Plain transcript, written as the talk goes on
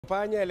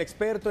Acompaña el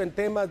experto en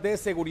temas de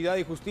seguridad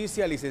y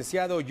justicia,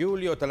 licenciado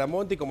Giulio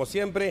Talamonti. Como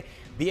siempre,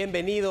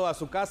 bienvenido a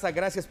su casa.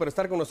 Gracias por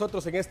estar con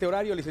nosotros en este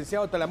horario,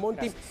 licenciado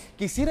Talamonti. Gracias.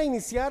 Quisiera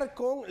iniciar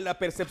con la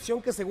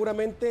percepción que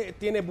seguramente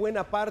tiene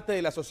buena parte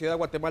de la sociedad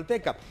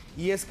guatemalteca,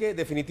 y es que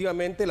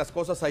definitivamente las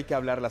cosas hay que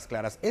hablarlas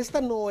claras.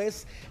 Esta no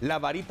es la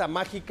varita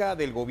mágica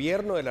del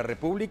gobierno de la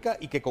República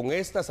y que con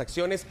estas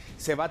acciones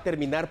se va a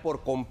terminar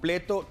por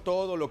completo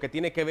todo lo que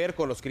tiene que ver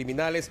con los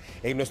criminales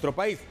en nuestro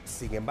país.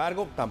 Sin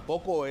embargo,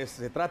 tampoco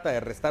se trata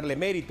de restarle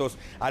méritos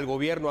al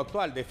gobierno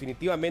actual.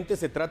 Definitivamente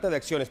se trata de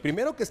acciones,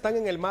 primero, que están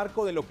en el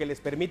marco de lo que les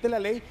permite la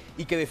ley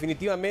y que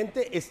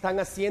definitivamente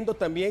están haciendo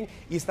también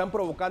y están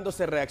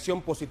provocándose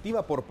reacción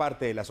positiva por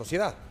parte de la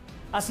sociedad.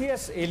 Así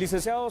es,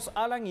 licenciados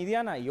Alan y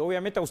Diana, y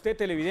obviamente a usted,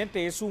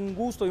 televidente, es un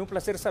gusto y un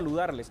placer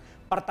saludarles.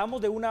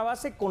 Partamos de una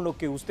base con lo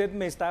que usted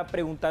me está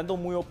preguntando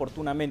muy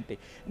oportunamente.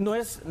 No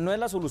es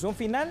la solución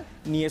final,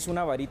 ni es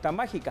una varita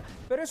mágica,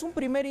 pero es un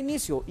primer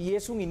inicio, y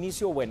es un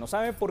inicio bueno.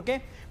 ¿Sabe por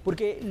qué?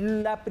 Porque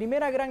la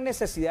primera gran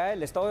necesidad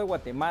del Estado de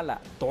Guatemala,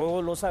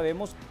 todos lo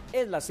sabemos,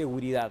 es la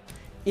seguridad.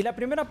 Y la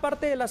primera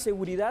parte de la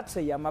seguridad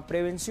se llama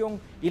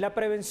prevención, y la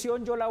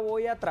prevención yo la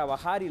voy a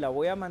trabajar y la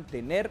voy a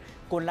mantener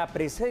con la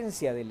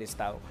presencia del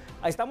Estado.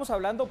 Estamos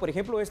hablando, por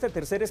ejemplo, de este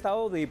tercer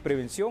estado de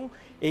prevención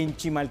en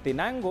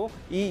Chimaltenango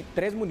y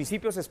 3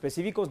 municipios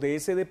específicos de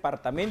ese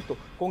departamento,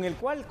 con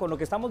lo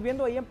que estamos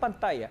viendo ahí en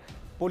pantalla,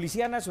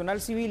 Policía Nacional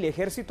Civil,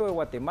 Ejército de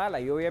Guatemala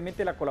y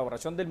obviamente la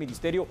colaboración del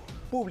Ministerio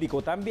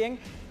Público también.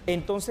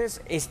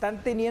 Entonces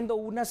están teniendo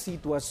una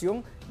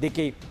situación de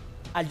que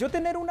al yo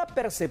tener una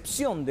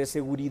percepción de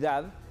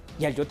seguridad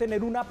y al yo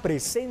tener una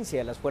presencia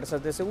de las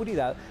fuerzas de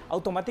seguridad,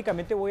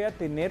 automáticamente voy a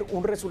tener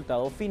un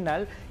resultado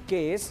final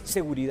que es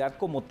seguridad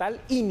como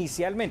tal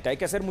inicialmente. Hay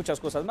que hacer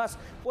muchas cosas más.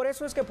 Por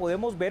eso es que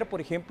podemos ver,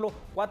 por ejemplo,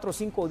 4 o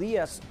 5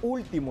 días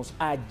últimos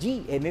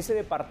allí, en ese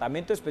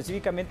departamento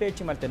específicamente de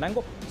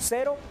Chimaltenango,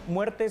 0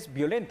 muertes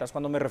violentas.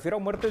 Cuando me refiero a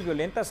muertes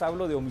violentas,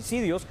 hablo de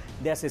homicidios,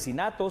 de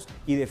asesinatos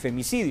y de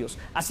femicidios.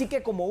 Así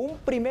que como un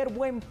primer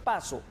buen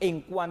paso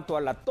en cuanto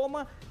a la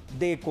toma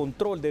de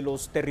control de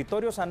los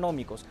territorios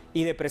anómicos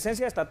y de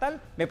presencia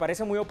estatal, me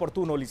parece muy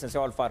oportuno,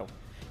 licenciado Alfaro.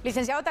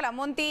 Licenciado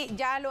Talamonti,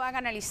 ya lo han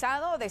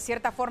analizado, de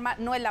cierta forma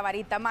no es la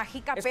varita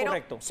mágica, pero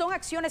correcto, son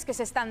acciones que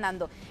se están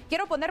dando.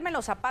 Quiero ponerme en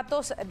los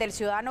zapatos del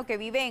ciudadano que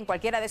vive en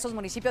cualquiera de esos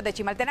municipios de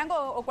Chimaltenango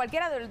o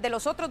cualquiera de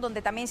los otros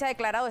donde también se ha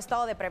declarado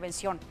estado de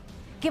prevención.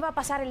 ¿Qué va a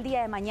pasar el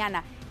día de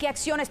mañana? ¿Qué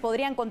acciones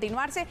podrían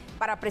continuarse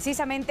para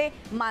precisamente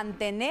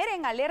mantener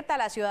en alerta a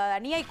la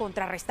ciudadanía y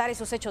contrarrestar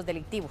esos hechos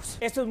delictivos?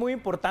 Esto es muy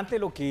importante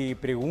lo que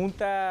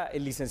pregunta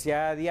el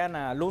licenciada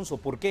Diana Alonso.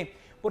 ¿Por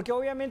qué? Porque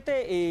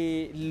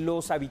obviamente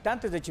los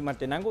habitantes de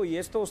Chimaltenango y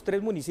estos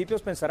 3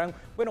 municipios pensarán,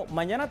 bueno,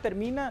 mañana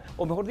termina,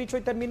 o mejor dicho,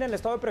 hoy termina el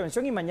estado de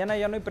prevención y mañana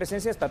ya no hay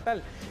presencia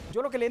estatal.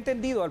 Yo lo que le he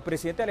entendido al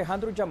presidente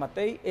Alejandro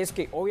Yamatei es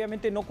que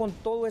obviamente no con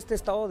todo este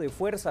estado de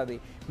fuerza de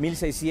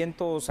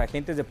 1.600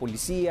 agentes de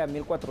policía,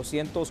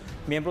 1.400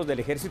 miembros del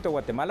Ejército de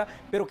Guatemala,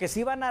 pero que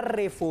sí van a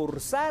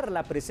reforzar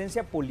la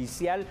presencia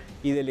policial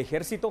y del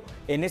Ejército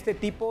en este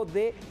tipo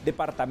de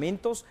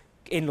departamentos,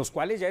 en los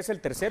cuales ya es el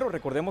tercero.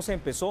 Recordemos,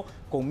 empezó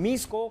con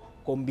Misco,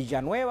 con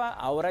Villanueva,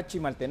 ahora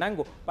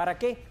Chimaltenango. ¿Para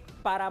qué?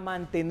 Para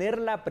mantener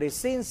la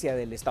presencia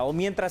del Estado.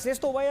 Mientras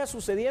esto vaya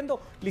sucediendo,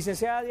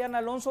 licenciada Diana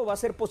Alonso, va a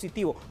ser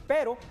positivo,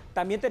 pero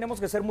también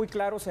tenemos que ser muy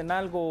claros en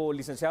algo,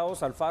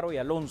 licenciados Alfaro y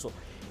Alonso.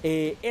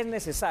 Es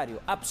necesario,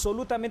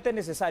 absolutamente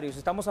necesario, si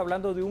estamos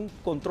hablando de un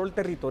control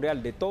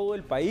territorial de todo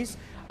el país,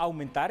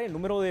 aumentar el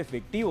número de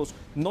efectivos,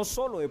 no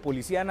solo de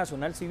Policía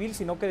Nacional Civil,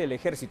 sino que del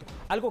Ejército.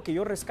 Algo que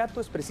yo rescato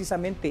es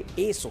precisamente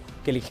eso,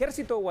 que el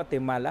Ejército de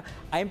Guatemala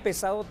ha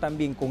empezado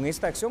también con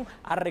esta acción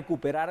a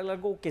recuperar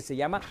algo que se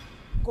llama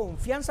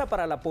confianza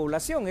para la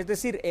población, es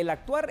decir, el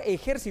actuar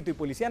Ejército y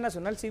Policía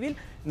Nacional Civil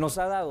nos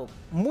ha dado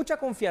mucha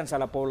confianza a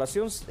la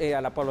población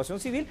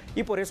civil,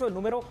 y por eso el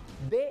número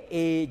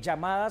de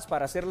llamadas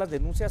para hacer las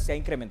denuncias se ha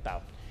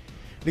incrementado.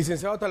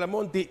 Licenciado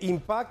Talamonti,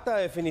 ¿impacta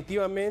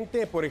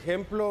definitivamente, por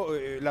ejemplo,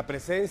 la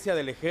presencia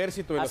del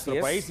Ejército en nuestro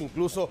país,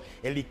 incluso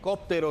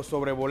helicópteros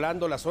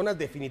sobrevolando las zonas?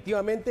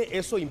 Definitivamente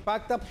eso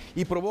impacta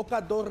y provoca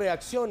 2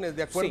 reacciones,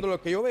 de acuerdo a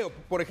lo que yo veo.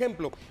 Por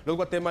ejemplo, los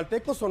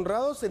guatemaltecos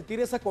honrados sentir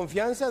esa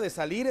confianza de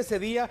salir ese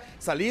día,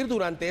 salir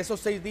durante esos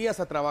 6 días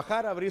a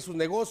trabajar, a abrir sus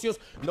negocios,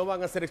 no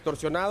van a ser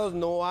extorsionados,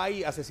 no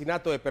hay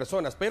asesinato de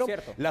personas. Pero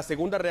la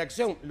segunda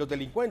reacción, los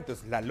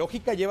delincuentes, la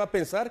lógica lleva a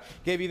pensar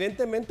que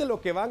evidentemente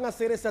lo que van a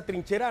hacer es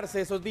atrincherarse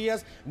esos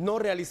días, no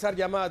realizar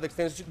llamadas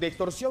de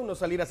extorsión, no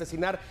salir a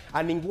asesinar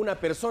a ninguna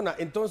persona.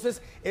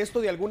 Entonces,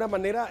 esto de alguna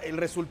manera, el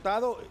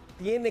resultado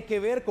tiene que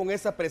ver con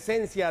esa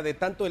presencia de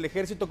tanto del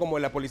Ejército como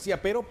de la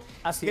policía, pero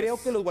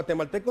creo que los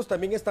guatemaltecos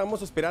también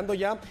estamos esperando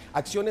ya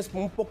acciones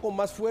un poco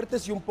más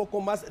fuertes y un poco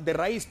más de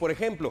raíz. Por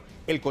ejemplo,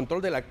 el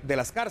control de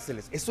las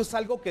cárceles. Eso es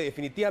algo que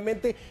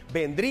definitivamente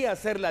vendría a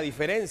ser la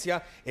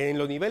diferencia en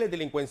los niveles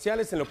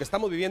delincuenciales, en lo que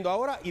estamos viviendo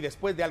ahora y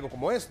después de algo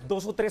como esto.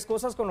 2 o 3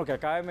 cosas con lo que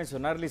acaba de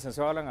mencionar, licenciado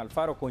licenciado Alan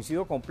Alfaro,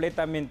 coincido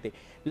completamente.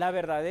 La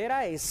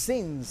verdadera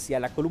esencia,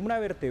 la columna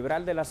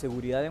vertebral de la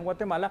seguridad en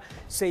Guatemala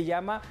se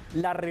llama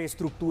la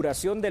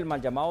reestructuración del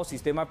mal llamado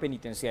sistema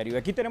penitenciario. Y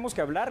aquí tenemos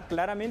que hablar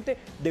claramente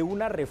de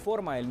una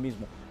reforma del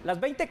mismo. Las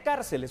 20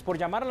 cárceles, por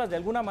llamarlas de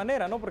alguna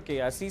manera, ¿no?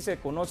 Porque así se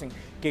conocen,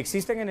 que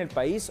existen en el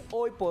país,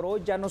 hoy por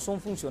hoy ya no son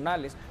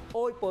funcionales,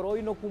 hoy por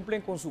hoy no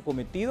cumplen con su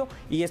cometido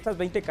y estas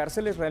 20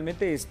 cárceles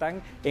realmente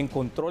están en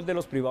control de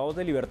los privados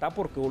de libertad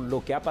porque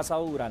lo que ha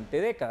pasado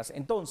durante décadas.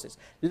 Entonces,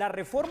 la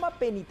reforma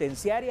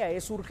penitenciaria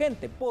es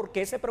urgente. ¿Por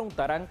qué? Se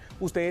preguntarán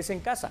ustedes en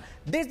casa.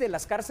 Desde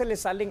las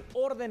cárceles salen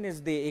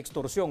órdenes de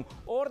extorsión,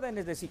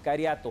 órdenes de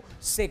sicariato,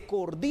 se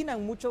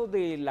coordinan mucho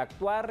del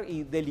actuar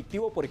y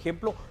delictivo, por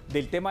ejemplo,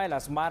 del tema de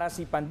las maras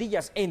y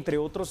pandillas, entre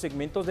otros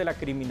segmentos de la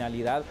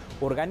criminalidad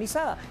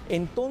organizada.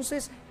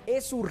 Entonces,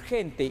 es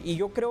urgente y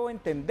yo creo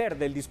entender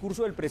del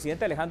discurso del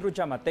presidente Alejandro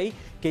Yamatei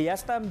que ya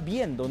están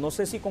viendo, no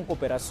sé si con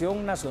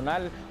cooperación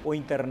nacional o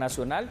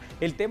internacional,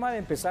 el tema de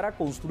empezar a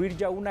construir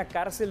ya una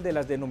cárcel de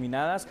las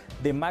denominadas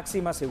de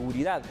máxima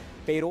seguridad.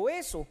 Pero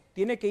eso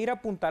tiene que ir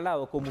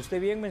apuntalado, como usted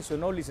bien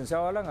mencionó,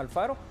 licenciado Alan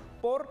Alfaro,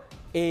 por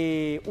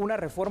una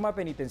reforma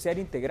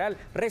penitenciaria integral,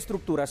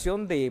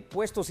 reestructuración de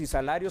puestos y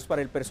salarios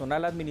para el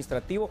personal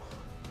administrativo,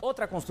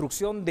 otra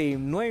construcción de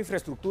nueva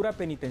infraestructura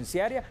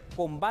penitenciaria,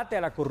 combate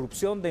a la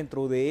corrupción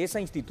dentro de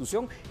esa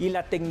institución y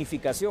la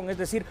tecnificación, es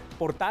decir,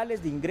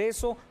 portales de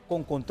ingreso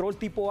con control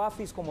tipo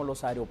AFIS como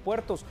los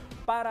aeropuertos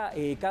para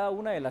cada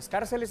una de las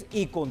cárceles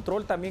y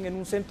control también en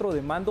un centro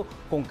de mando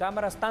con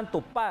cámaras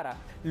tanto para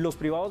los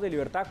privados de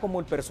libertad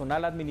como el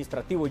personal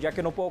administrativo, ya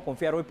que no puedo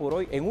confiar hoy por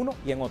hoy en uno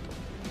y en otro.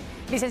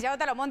 Licenciado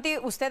Talamonti,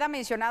 usted ha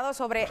mencionado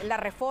sobre las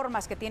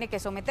reformas que tiene que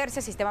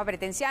someterse, sistema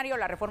penitenciario,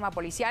 la reforma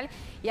policial,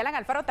 y Alan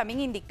Alfaro también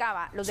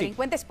indicaba, los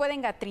delincuentes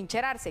pueden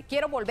atrincherarse.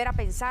 Quiero volver a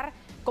pensar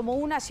como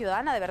una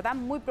ciudadana de verdad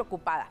muy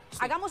preocupada. Sí.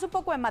 Hagamos un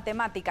poco de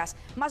matemáticas.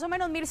 Más o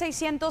menos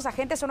 1.600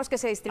 agentes son los que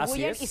se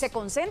distribuyen y se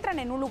concentran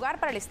en un lugar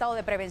para el estado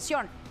de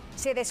prevención.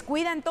 ¿Se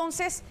descuida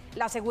entonces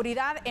la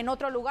seguridad en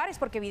otros lugares?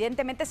 Porque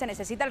evidentemente se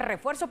necesita el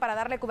refuerzo para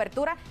darle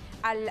cobertura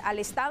al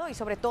Estado y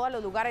sobre todo a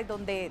los lugares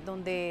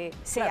donde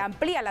se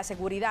amplía la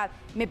seguridad.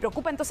 Me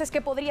preocupa entonces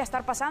qué podría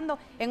estar pasando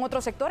en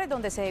otros sectores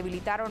donde se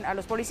debilitaron a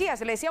los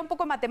policías. Le decía un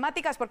poco de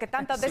matemáticas porque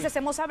tantas veces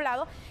hemos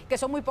hablado que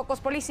son muy pocos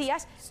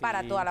policías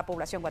para toda la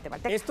población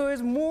guatemalteca. Esto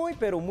es muy,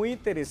 pero muy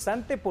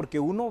interesante porque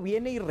uno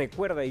viene y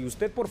recuerda, y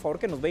usted por favor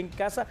que nos ve en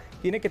casa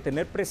tiene que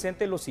tener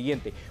presente lo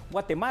siguiente.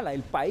 Guatemala,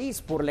 el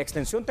país, por la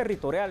extensión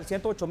territorial,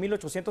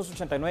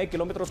 108.889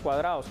 kilómetros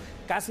cuadrados,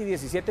 casi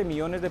 17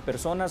 millones de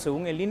personas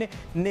según el INE,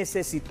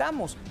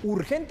 necesitamos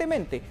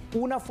urgentemente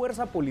una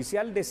fuerza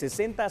policial de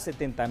 60 a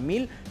 70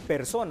 mil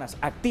personas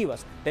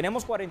activas.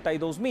 Tenemos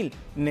 42.000,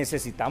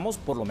 necesitamos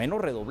por lo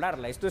menos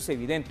redoblarla, esto es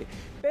evidente.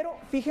 Pero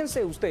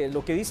fíjense ustedes,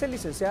 lo que dice la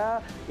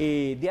licenciada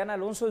Diana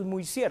Alonso es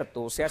muy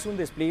cierto, se hace un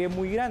despliegue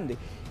muy grande.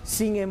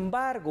 Sin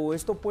embargo,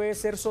 esto puede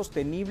ser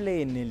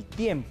sostenible en el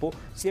tiempo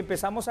si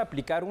empezamos a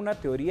aplicar una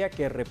teoría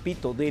que,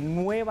 repito, de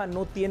nueva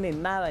no tiene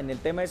nada en el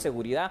tema de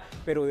seguridad,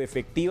 pero de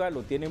efectiva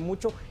lo tiene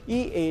mucho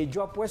y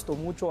yo apuesto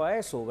mucho a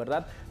eso,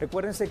 ¿verdad?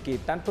 Recuérdense que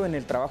tanto en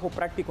el trabajo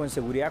práctico en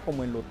seguridad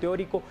como en lo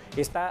teórico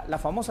está la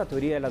famosa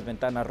teoría de las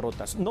ventanas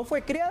rotas. No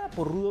fue creada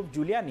por Rudolph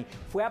Giuliani,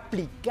 fue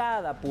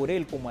aplicada por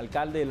él como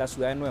alcalde de la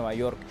ciudad de Nueva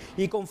York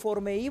y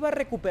conforme iba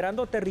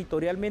recuperando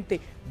territorialmente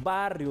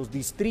barrios,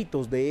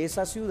 distritos de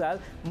esa ciudad,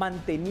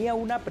 mantenía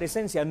una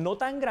presencia no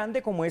tan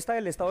grande como esta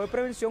del Estado de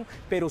Prevención,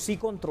 pero sí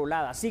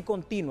controlada, sí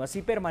continua,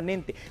 sí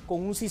permanente,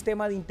 con un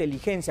sistema de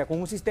inteligencia,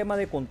 con un sistema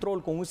de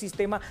control, con un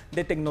sistema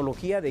de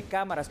tecnología de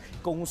cámaras,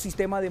 con un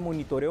sistema de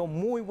monitoreo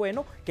muy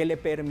bueno que le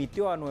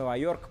permitió a Nueva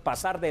York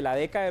pasar de la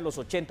década de los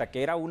 80,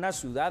 que era una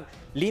ciudad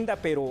linda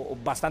pero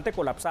bastante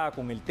colapsada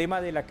con el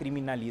tema de la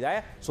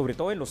criminalidad, sobre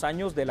todo en los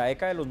años de la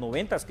década de los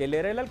 90, que él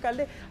era el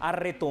alcalde, a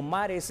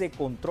retomar ese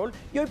control.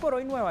 Y hoy por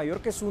hoy Nueva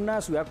York es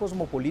una ciudad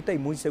cosmopolita y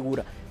muy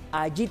segura.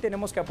 Allí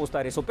tenemos que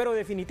apostar eso, pero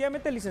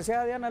definitivamente,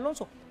 licenciada Diana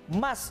Alonso,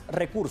 más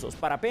recursos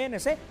para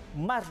PNC,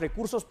 más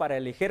recursos para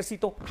el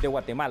Ejército de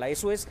Guatemala,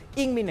 eso es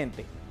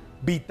inminente.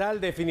 Vital,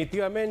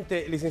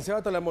 definitivamente.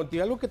 Licenciado Talamonti,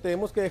 algo que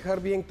tenemos que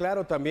dejar bien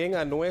claro también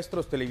a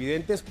nuestros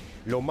televidentes,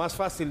 lo más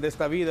fácil de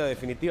esta vida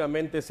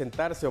definitivamente es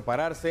sentarse o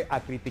pararse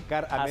a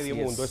criticar a medio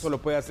mundo. Eso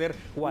lo puede hacer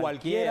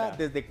cualquiera,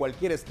 desde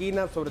cualquier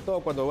esquina, sobre todo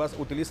cuando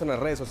utilizan las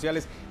redes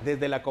sociales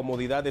desde la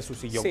comodidad de su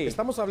sillón.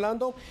 Estamos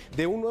hablando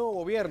de un nuevo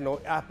gobierno.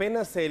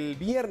 Apenas el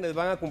viernes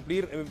van a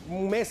cumplir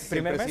un mes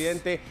el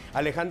presidente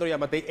Alejandro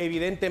Yamatei.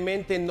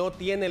 Evidentemente no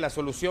tiene la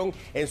solución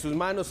en sus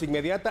manos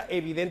inmediata.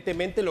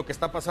 Evidentemente lo que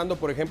está pasando,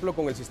 por ejemplo,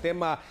 con el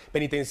sistema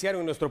penitenciario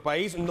en nuestro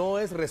país no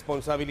es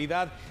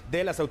responsabilidad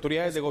de las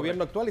autoridades de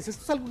gobierno actuales.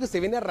 Esto es algo que se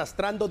viene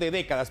arrastrando de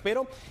décadas,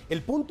 pero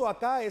el punto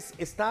acá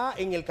está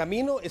en el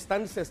camino,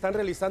 se están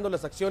realizando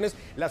las acciones,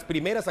 las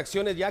primeras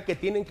acciones ya que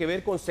tienen que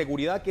ver con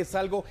seguridad, que es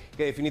algo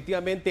que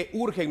definitivamente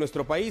urge en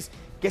nuestro país.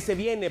 ¿Qué se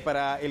viene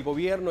para el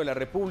gobierno de la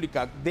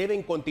República?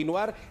 Deben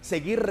continuar,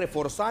 seguir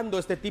reforzando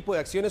este tipo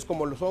de acciones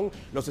como lo son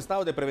los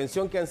estados de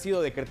prevención que han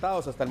sido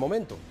decretados hasta el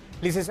momento.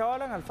 Licenciado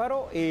Alan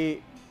Alfaro,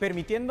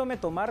 permitiéndome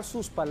tomar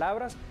sus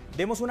palabras,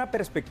 demos una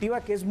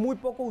perspectiva que es muy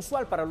poco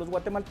usual para los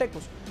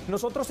guatemaltecos.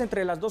 Nosotros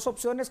entre las dos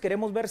opciones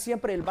queremos ver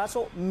siempre el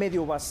vaso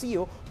medio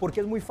vacío,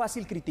 porque es muy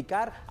fácil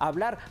criticar,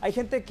 hablar. Hay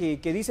gente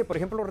que dice, por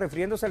ejemplo,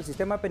 refiriéndose al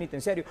sistema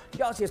penitenciario,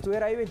 yo si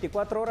estuviera ahí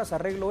 24 horas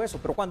arreglo eso,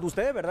 pero cuando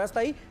usted de verdad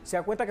está ahí, se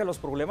da cuenta que los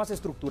problemas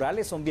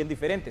estructurales son bien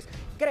diferentes.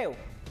 Creo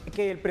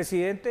que el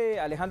presidente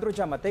Alejandro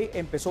Giammattei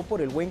empezó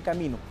por el buen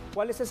camino.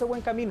 ¿Cuál es ese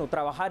buen camino?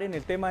 Trabajar en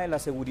el tema de la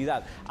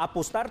seguridad,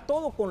 apostar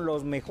todo con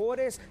los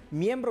mejores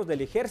miembros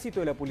del Ejército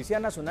y de la Policía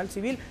Nacional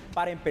Civil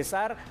para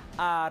empezar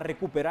a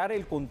recuperar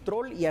el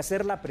control y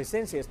hacer la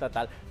presencia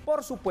estatal.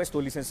 Por supuesto,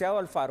 licenciado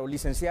Alfaro,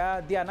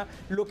 licenciada Diana,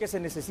 lo que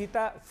se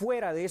necesita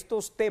fuera de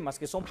estos temas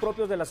que son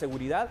propios de la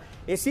seguridad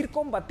es ir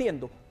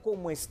combatiendo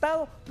como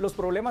Estado los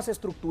problemas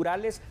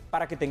estructurales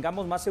para que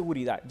tengamos más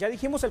seguridad. Ya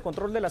dijimos el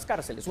control de las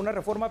cárceles, una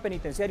reforma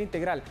penitenciaria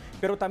integral,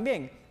 pero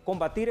también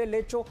combatir el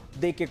hecho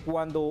de que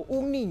cuando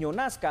un niño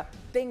nazca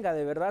tenga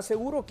de verdad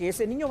seguro que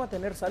ese niño va a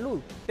tener salud,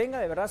 tenga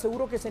de verdad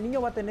seguro que ese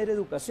niño va a tener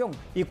educación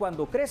y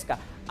cuando crezca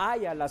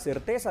haya la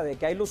certeza de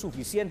que hay los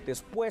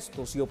suficientes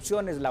puestos y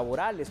opciones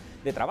laborales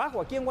de trabajo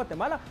aquí en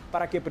Guatemala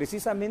para que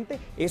precisamente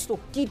esto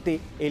quite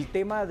el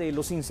tema de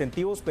los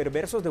incentivos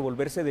perversos de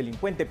volverse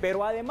delincuente,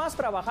 pero además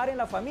trabajar en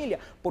la familia,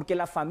 porque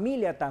la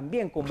familia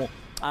también como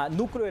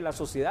núcleo de la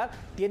sociedad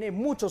tiene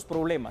muchos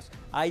problemas.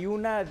 Hay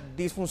una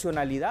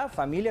disfuncionalidad,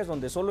 familias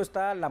donde solo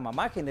está la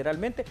mamá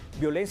generalmente,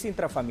 violencia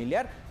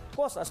intrafamiliar,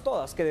 cosas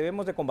todas que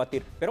debemos de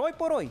combatir. Pero hoy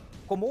por hoy,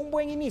 como un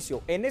buen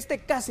inicio, en este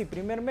casi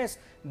primer mes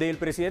del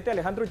presidente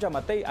Alejandro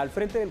Giammattei al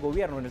frente del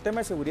gobierno en el tema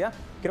de seguridad,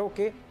 creo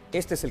que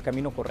este es el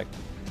camino correcto.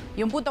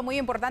 Y un punto muy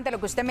importante, lo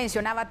que usted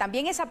mencionaba,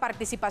 también esa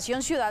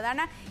participación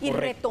ciudadana y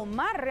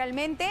retomar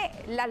realmente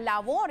la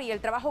labor y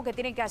el trabajo que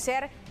tienen que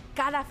hacer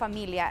cada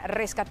familia,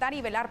 rescatar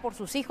y velar por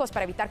sus hijos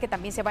para evitar que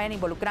también se vayan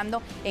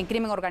involucrando en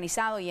crimen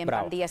organizado y en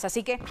pandillas.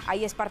 Así que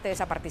ahí es parte de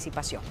esa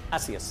participación.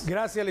 Así es.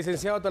 Gracias,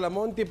 licenciado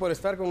Talamonti, por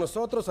estar con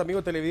nosotros.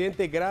 Amigo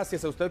televidente,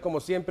 gracias a usted como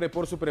siempre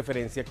por su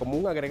preferencia. Como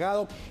un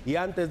agregado, y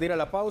antes de ir a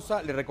la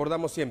pausa, le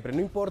recordamos siempre,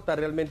 no importa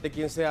realmente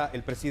quién sea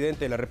el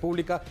presidente de la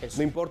República,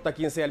 no importa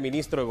quién sea el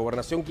ministro de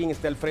Gobernación, quién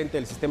esté al frente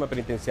del sistema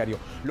penitenciario.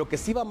 Lo que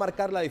sí va a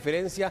marcar la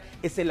diferencia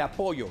es el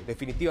apoyo,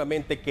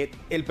 definitivamente, que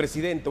el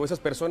presidente o esas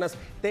personas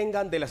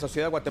tengan de la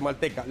sociedad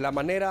guatemalteca. La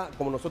manera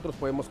como nosotros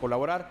podemos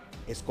colaborar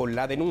es con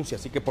la denuncia.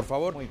 Así que, por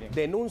favor,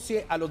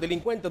 denuncie a los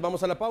delincuentes.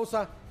 Vamos a la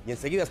pausa y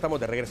enseguida estamos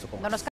de regreso con más.